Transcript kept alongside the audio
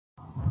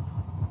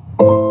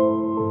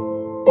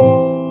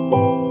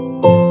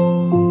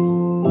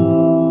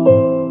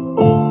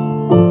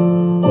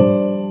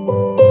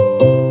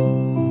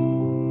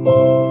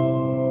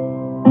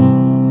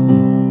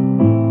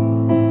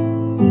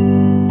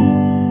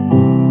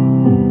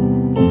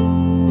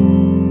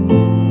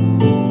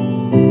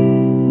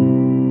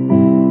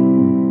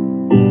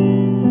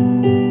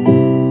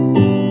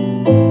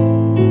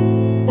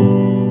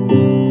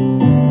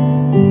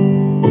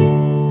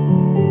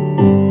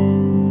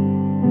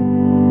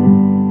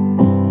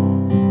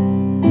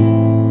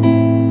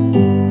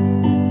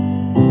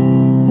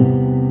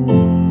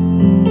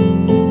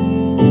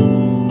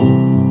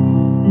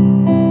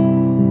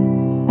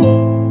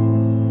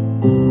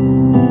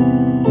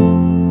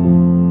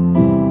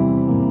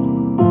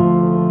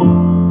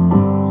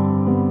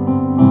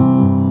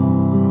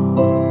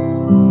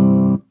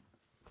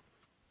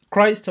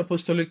Christ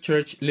Apostolic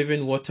Church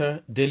Living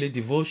Water Daily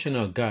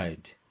Devotional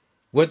Guide,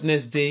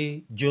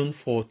 Wednesday, June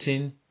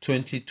 14,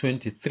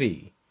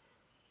 2023.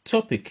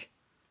 Topic: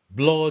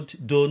 Blood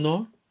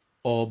Donor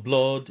or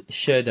Blood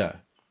Shedder.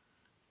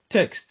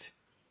 Text: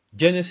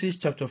 Genesis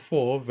chapter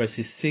 4,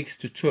 verses 6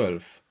 to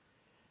 12.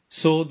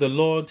 So the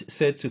Lord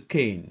said to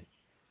Cain,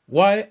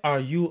 "Why are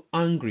you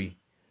angry,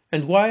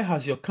 and why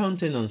has your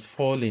countenance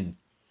fallen?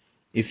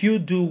 If you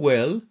do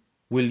well,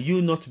 will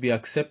you not be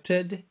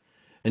accepted?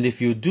 And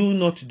if you do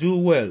not do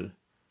well,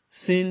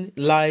 sin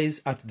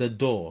lies at the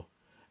door,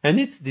 and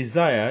its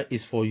desire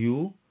is for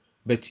you,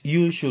 but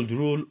you should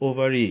rule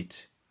over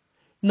it."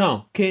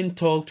 Now Cain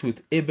talked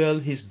with Abel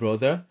his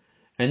brother,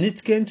 and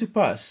it came to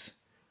pass,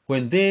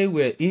 when they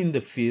were in the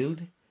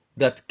field,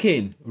 that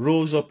Cain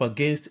rose up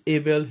against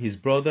Abel his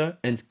brother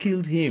and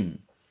killed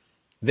him.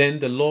 Then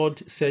the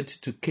Lord said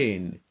to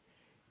Cain,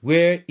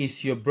 "Where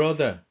is your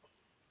brother?"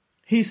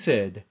 He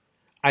said,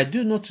 "I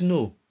do not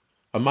know.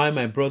 Am I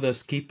my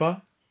brother's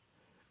keeper?"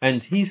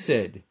 And he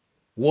said,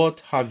 "What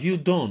have you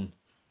done?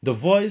 The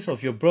voice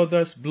of your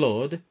brother's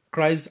blood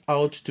cries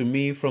out to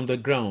me from the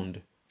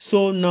ground.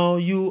 So now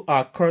you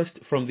are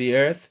cursed from the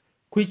earth,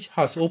 which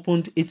has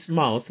opened its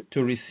mouth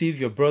to receive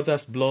your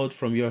brother's blood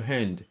from your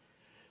hand.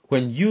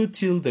 When you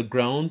till the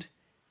ground,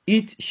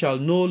 it shall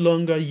no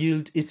longer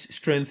yield its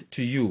strength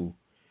to you.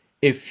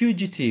 A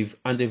fugitive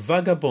and a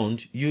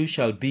vagabond you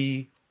shall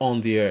be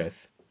on the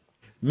earth."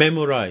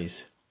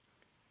 Memorize.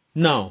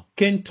 Now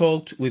Cain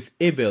talked with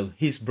Abel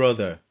his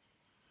brother.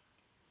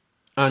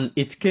 And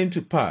it came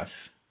to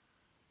pass,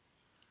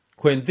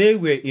 when they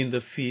were in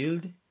the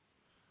field,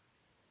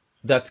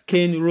 that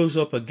Cain rose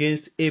up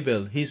against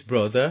Abel his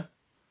brother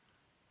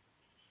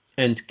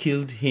and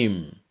killed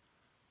him.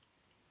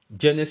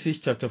 Genesis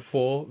chapter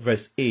 4,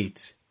 verse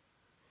 8.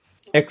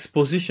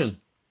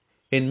 Exposition.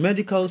 In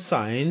medical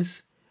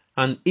science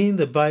and in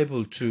the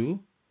Bible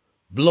too,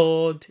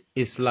 blood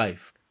is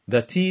life.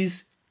 That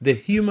is, the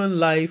human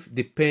life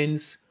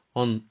depends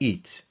on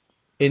it.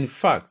 In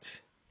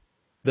fact,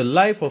 the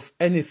life of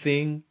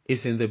anything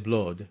is in the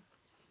blood.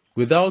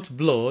 Without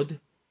blood,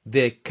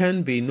 there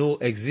can be no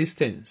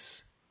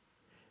existence.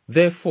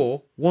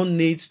 Therefore, one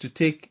needs to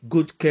take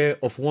good care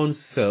of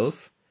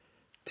oneself,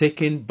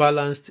 taking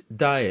balanced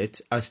diet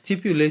as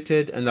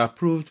stipulated and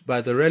approved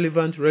by the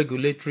relevant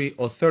regulatory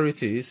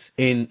authorities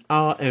in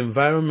our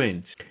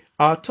environment.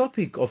 Our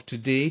topic of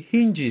today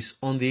hinges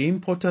on the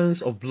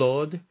importance of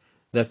blood,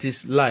 that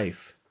is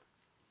life.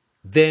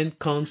 Then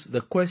comes the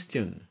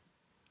question: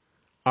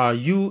 are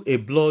you a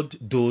blood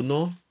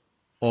donor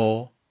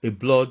or a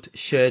blood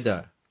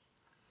shedder?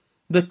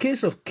 The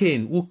case of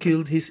Cain, who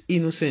killed his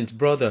innocent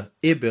brother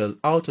Abel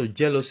out of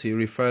jealousy,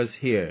 refers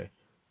here.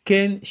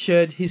 Cain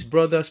shed his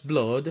brother's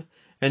blood,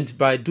 and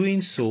by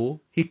doing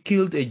so, he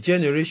killed a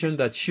generation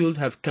that should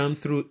have come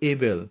through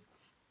Abel.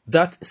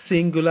 That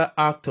singular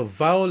act of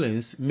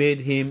violence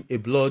made him a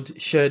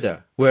blood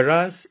shedder,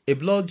 whereas a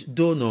blood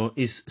donor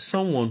is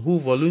someone who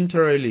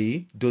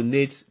voluntarily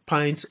donates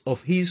pints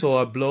of his or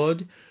her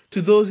blood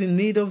to those in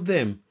need of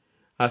them,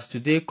 as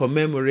today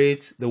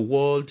commemorates the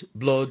World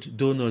Blood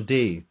Donor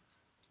Day.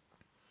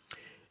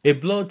 A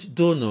blood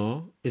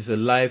donor is a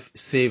life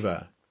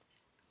saver.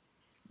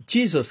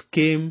 Jesus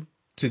came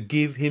to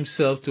give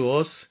himself to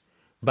us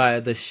by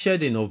the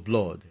shedding of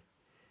blood.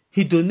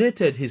 He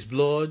donated his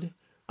blood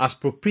as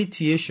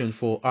propitiation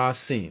for our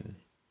sin.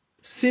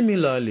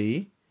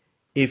 Similarly,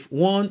 if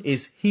one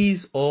is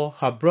his or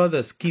her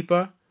brother's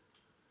keeper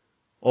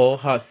or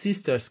her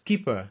sister's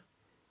keeper,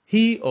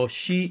 he or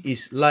she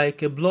is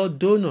like a blood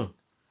donor.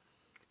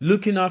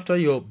 Looking after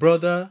your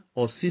brother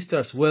or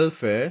sister's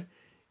welfare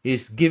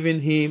is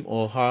giving him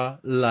or her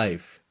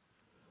life.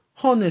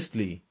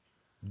 Honestly,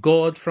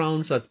 God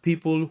frowns at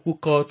people who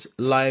cut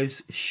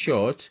lives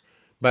short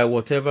by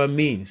whatever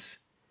means,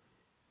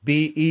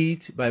 be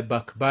it by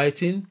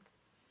backbiting,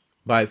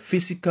 by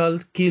physical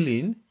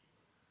killing,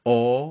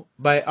 or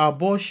by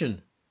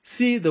abortion.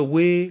 See the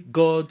way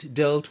God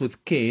dealt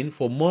with Cain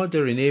for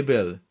murdering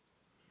Abel.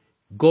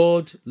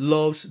 God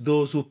loves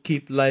those who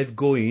keep life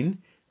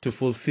going to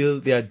fulfill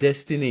their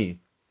destiny.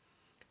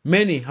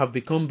 Many have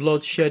become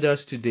blood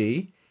shedders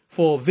today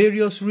for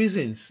various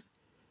reasons: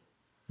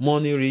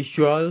 money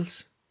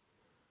rituals,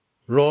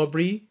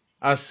 robbery,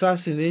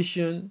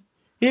 assassination,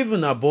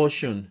 even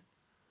abortion,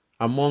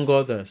 among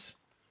others.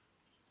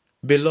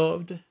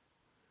 Beloved,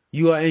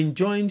 you are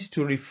enjoined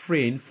to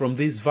refrain from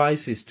these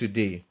vices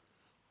today.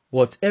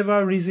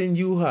 Whatever reason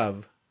you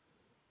have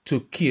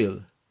to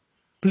kill,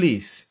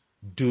 please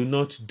do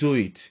not do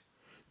it.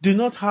 Do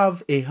not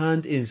have a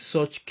hand in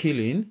such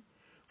killing,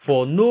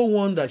 for no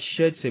one that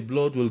sheds a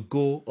blood will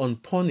go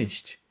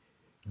unpunished.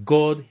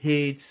 God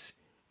hates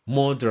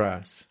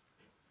murderers.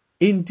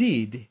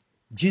 Indeed,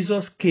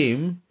 Jesus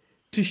came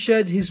to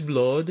shed his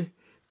blood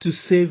to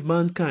save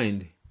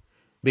mankind,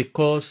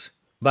 because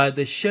by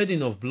the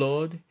shedding of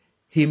blood,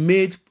 he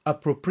made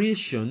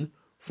appropriation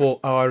for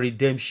our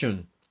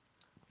redemption.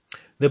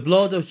 The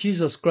blood of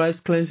Jesus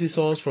Christ cleanses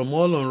us from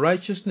all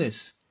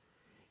unrighteousness.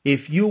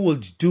 If you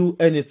would do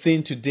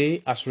anything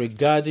today as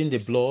regarding the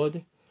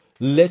blood,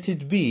 Let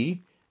it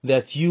be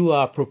that you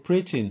are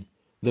appropriating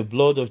the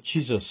blood of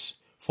Jesus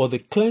for the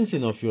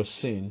cleansing of your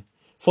sin,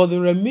 for the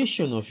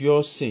remission of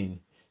your sin,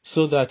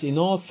 so that in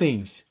all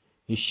things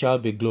he shall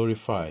be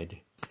glorified.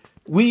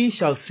 We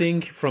shall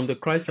sing from the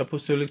Christ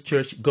Apostolic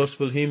Church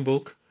Gospel Hymn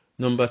Book,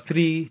 number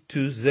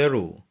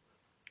 320.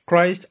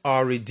 Christ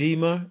our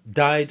Redeemer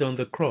died on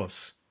the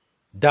cross,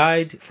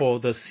 died for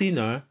the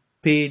sinner,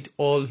 paid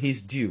all his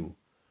due.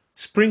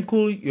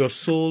 Sprinkle your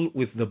soul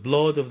with the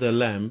blood of the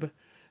Lamb,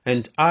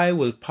 and I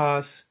will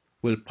pass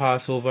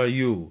over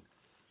you.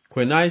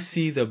 When I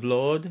see the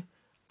blood,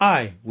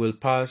 I will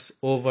pass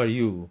over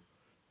you.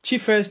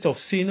 Chiefest of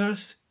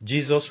sinners,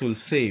 Jesus will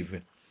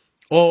save.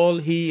 All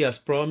he has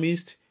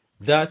promised,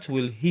 that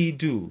will he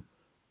do.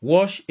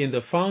 Wash in the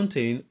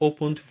fountain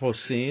opened for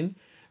sin,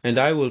 and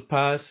I will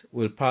pass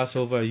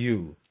over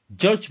you.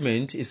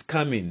 Judgment is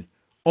coming.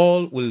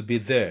 All will be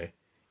there,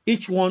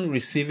 each one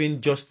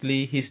receiving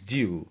justly his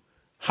due.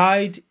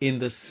 Hide in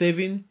the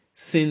saving,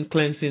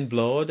 sin-cleansing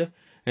blood,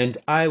 and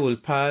I will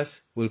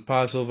pass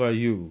over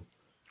you.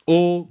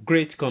 O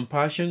great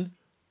compassion,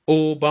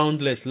 O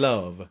boundless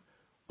love,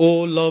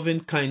 O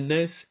loving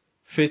kindness,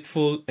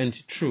 faithful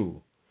and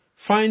true.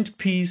 Find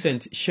peace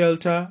and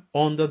shelter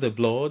under the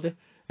blood,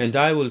 and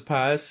I will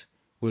pass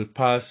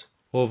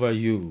over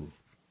you.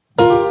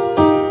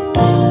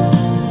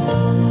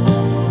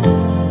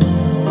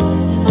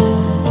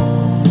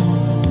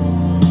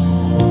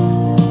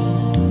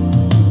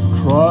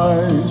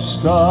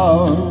 Christ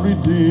our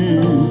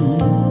Redeemer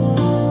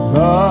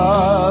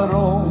died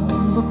on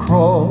the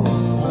cross,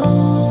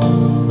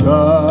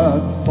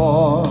 died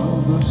for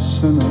the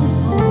sinner,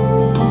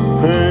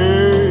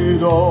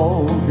 paid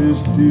all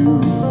his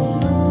due.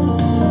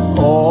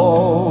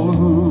 All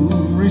who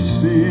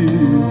receive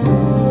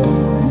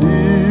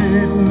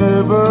need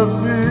never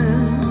fear,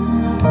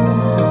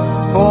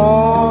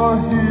 for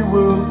he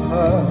will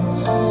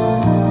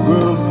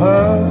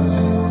pass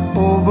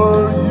over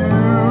you.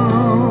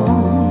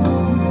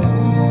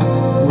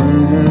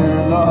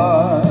 When I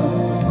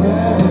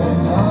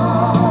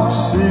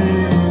see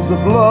the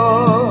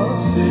blood,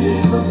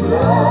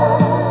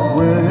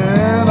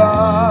 when I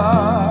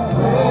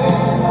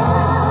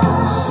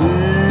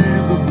see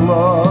the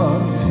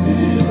blood,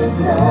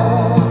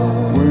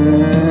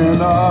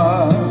 when I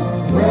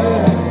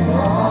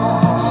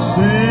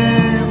see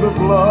the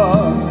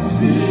blood,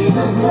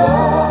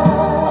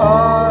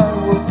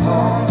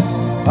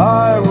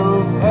 I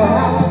will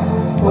pass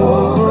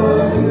over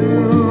you.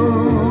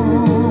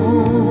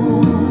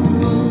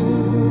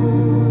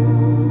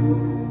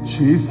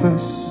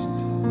 Chiefest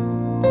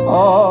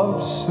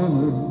of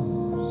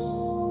sinners,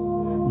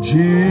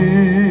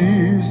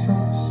 Jesus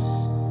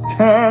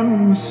can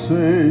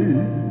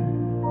save,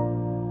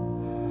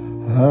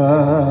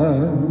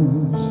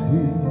 as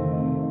he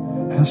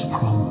has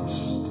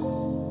promised,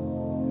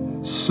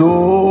 so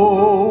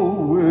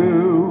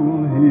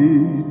will he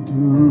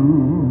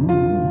do.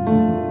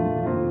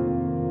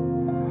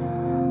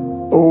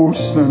 O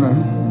sinner,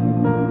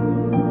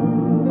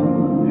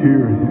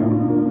 hear him,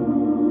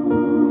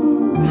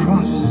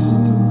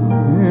 trust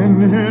in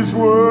his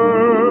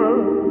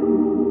word,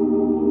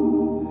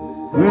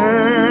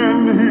 then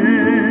he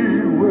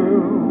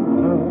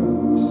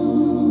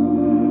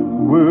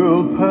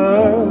will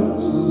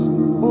pass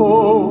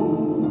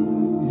over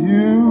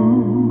you.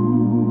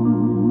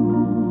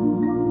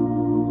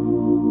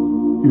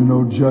 You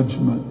know,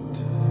 judgment,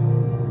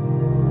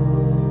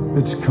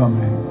 it's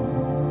coming.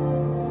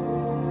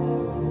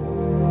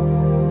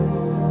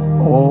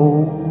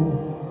 All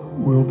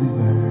will be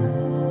there.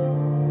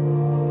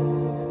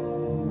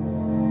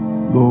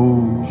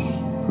 Those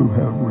who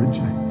have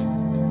rejected,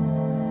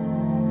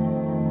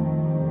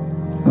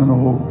 and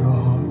oh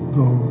God,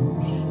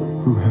 those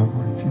who have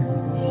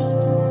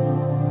refused.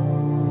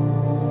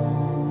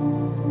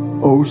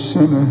 O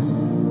sinner,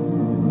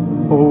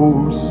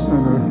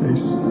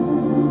 hasten.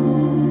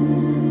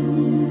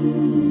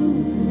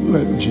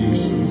 Let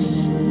Jesus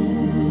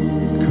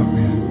come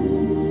in.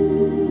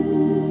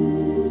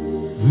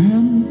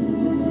 Then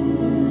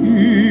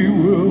he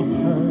will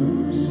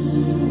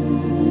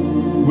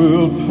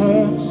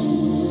pass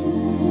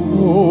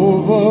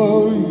over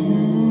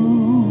you.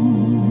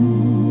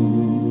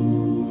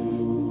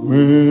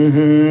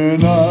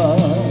 When I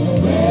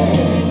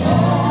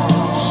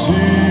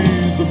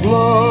see the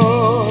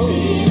blood,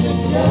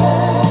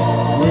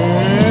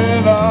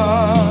 when I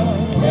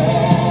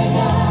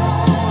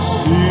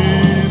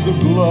see the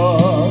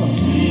blood,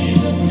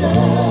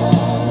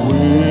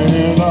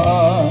 when I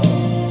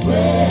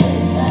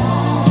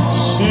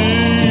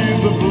see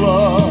the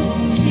blood,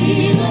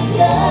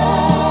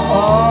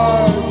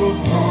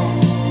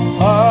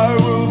 I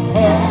will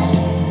pass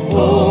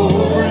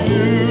over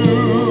you.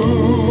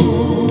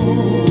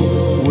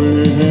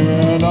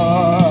 When I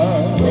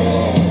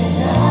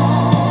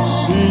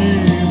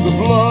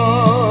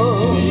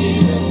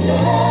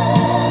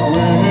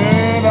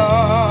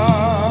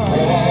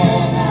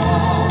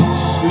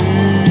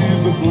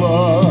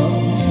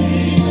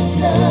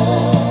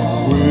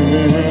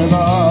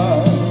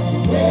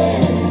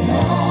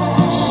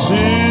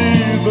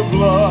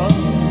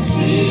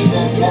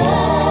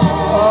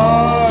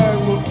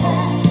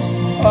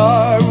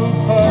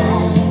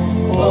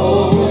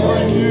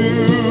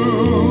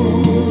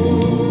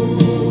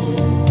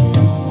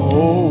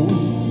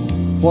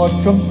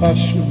what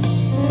compassion,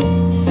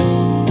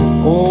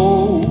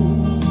 oh,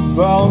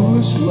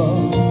 boundless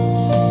love.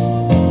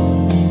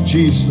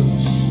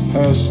 Jesus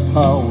has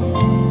power.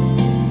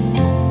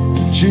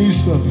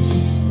 Jesus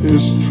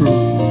is true.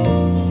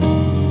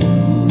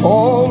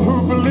 All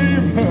who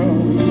believe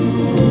him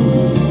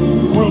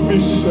will be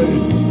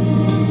saved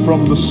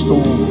from the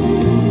storm.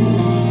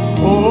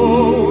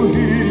 Oh,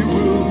 he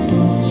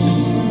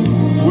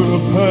will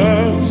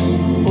pass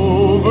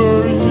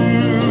over you.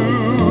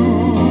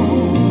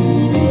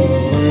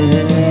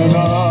 When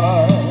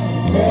I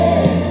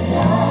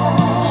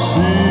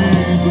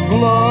see the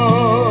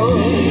blood,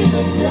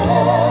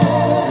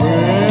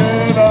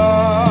 when I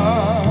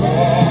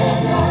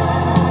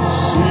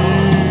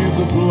see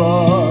the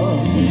blood,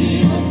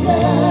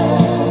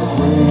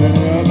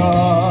 when I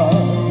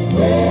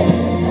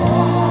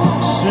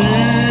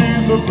see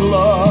the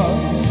blood,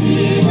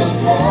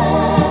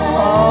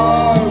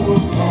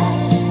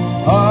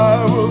 I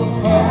will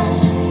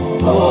pass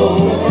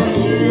over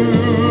you.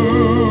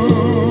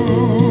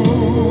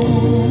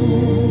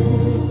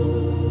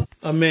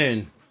 Amen.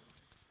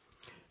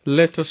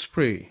 Let us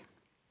pray.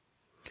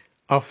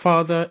 Our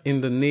Father,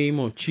 in the name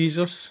of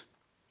Jesus,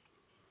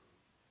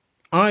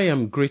 I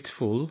am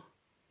grateful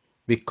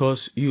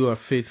because you are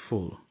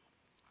faithful.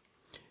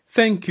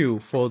 Thank you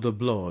for the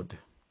blood.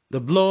 The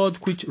blood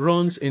which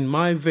runs in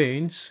my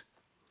veins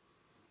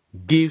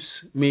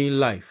gives me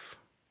life.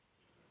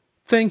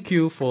 Thank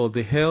you for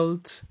the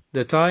health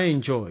that I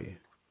enjoy.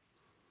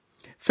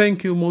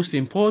 Thank you most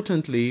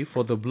importantly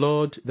for the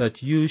blood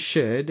that you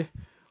shed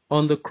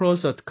on the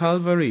cross at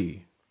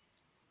Calvary.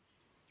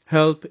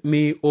 Help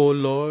me, O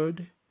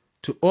Lord,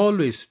 to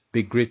always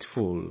be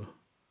grateful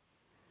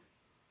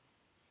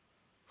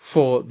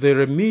for the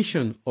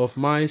remission of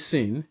my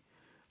sin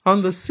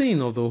and the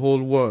sin of the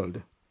whole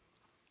world.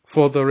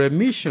 For the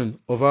remission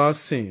of our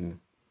sin,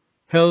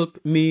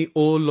 help me,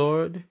 O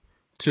Lord,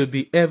 to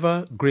be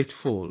ever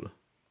grateful.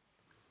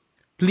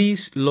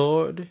 Please,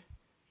 Lord,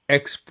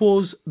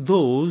 expose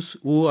those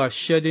who are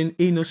shedding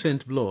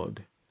innocent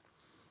blood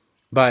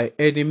by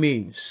any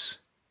means.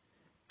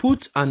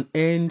 Put an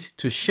end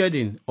to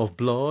shedding of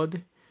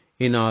blood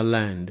in our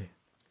land.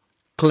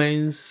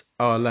 Cleanse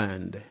our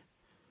land.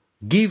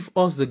 Give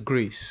us the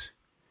grace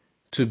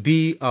to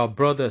be our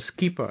brother's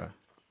keeper.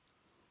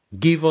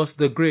 Give us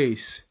the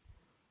grace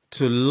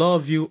to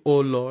love you, O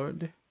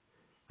Lord,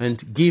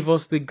 and give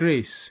us the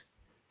grace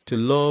to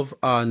love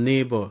our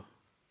neighbor.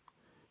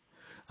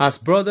 As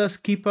brother's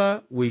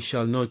keeper, we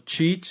shall not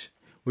cheat.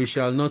 We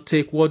shall not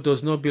take what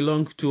does not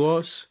belong to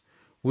us.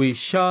 We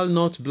shall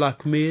not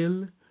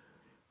blackmail.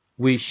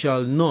 We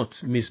shall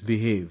not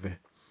misbehave.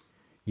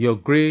 Your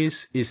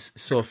grace is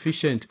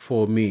sufficient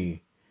for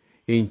me.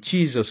 In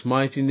Jesus'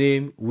 mighty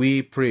name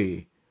we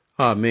pray.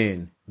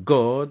 Amen.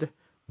 God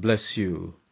bless you.